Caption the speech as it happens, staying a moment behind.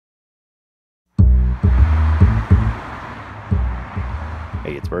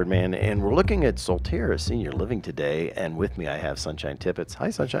Hey, it's Birdman, and we're looking at Solterra Senior Living today, and with me I have Sunshine Tippett. Hi,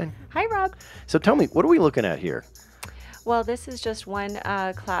 Sunshine. Hi, Rob. So tell me, what are we looking at here? Well, this is just one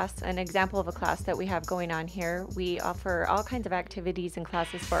class, an example of a class that we have going on here. We offer all kinds of activities and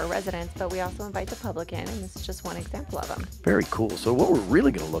classes for our residents, but we also invite the public in, and this is just one example of them. Very cool. So what we're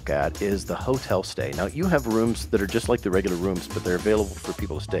really going to look at is the hotel stay. Now, you have rooms that are just like the regular rooms, but they're available for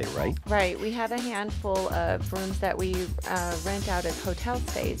people to stay, right? Right. We have a handful of rooms that we rent out as hotel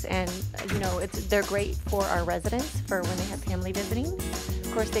stays, and they're great for our residents for when they have family visiting.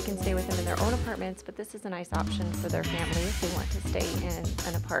 Of course, they can stay with them in their own apartments, but this is a nice option for their family if they want to stay in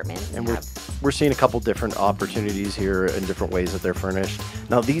an apartment. And we're seeing a couple different opportunities here in different ways that they're furnished.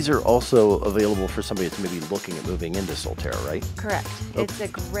 Now, these are also available for somebody that's maybe looking at moving into Solterra, right? Correct. Okay. It's a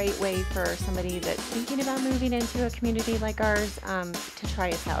great way for somebody that's thinking about moving into a community like ours to try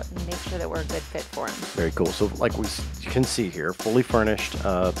us out and make sure that we're a good fit for them. Very cool. So like we can see here, fully furnished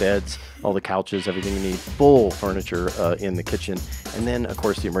beds, all the couches, everything you need, full furniture in the kitchen, and then, of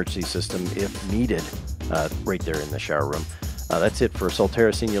course, the emergency system if needed right there in the shower room. That's it for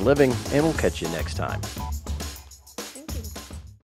Solterra Senior Living, and we'll catch you next time.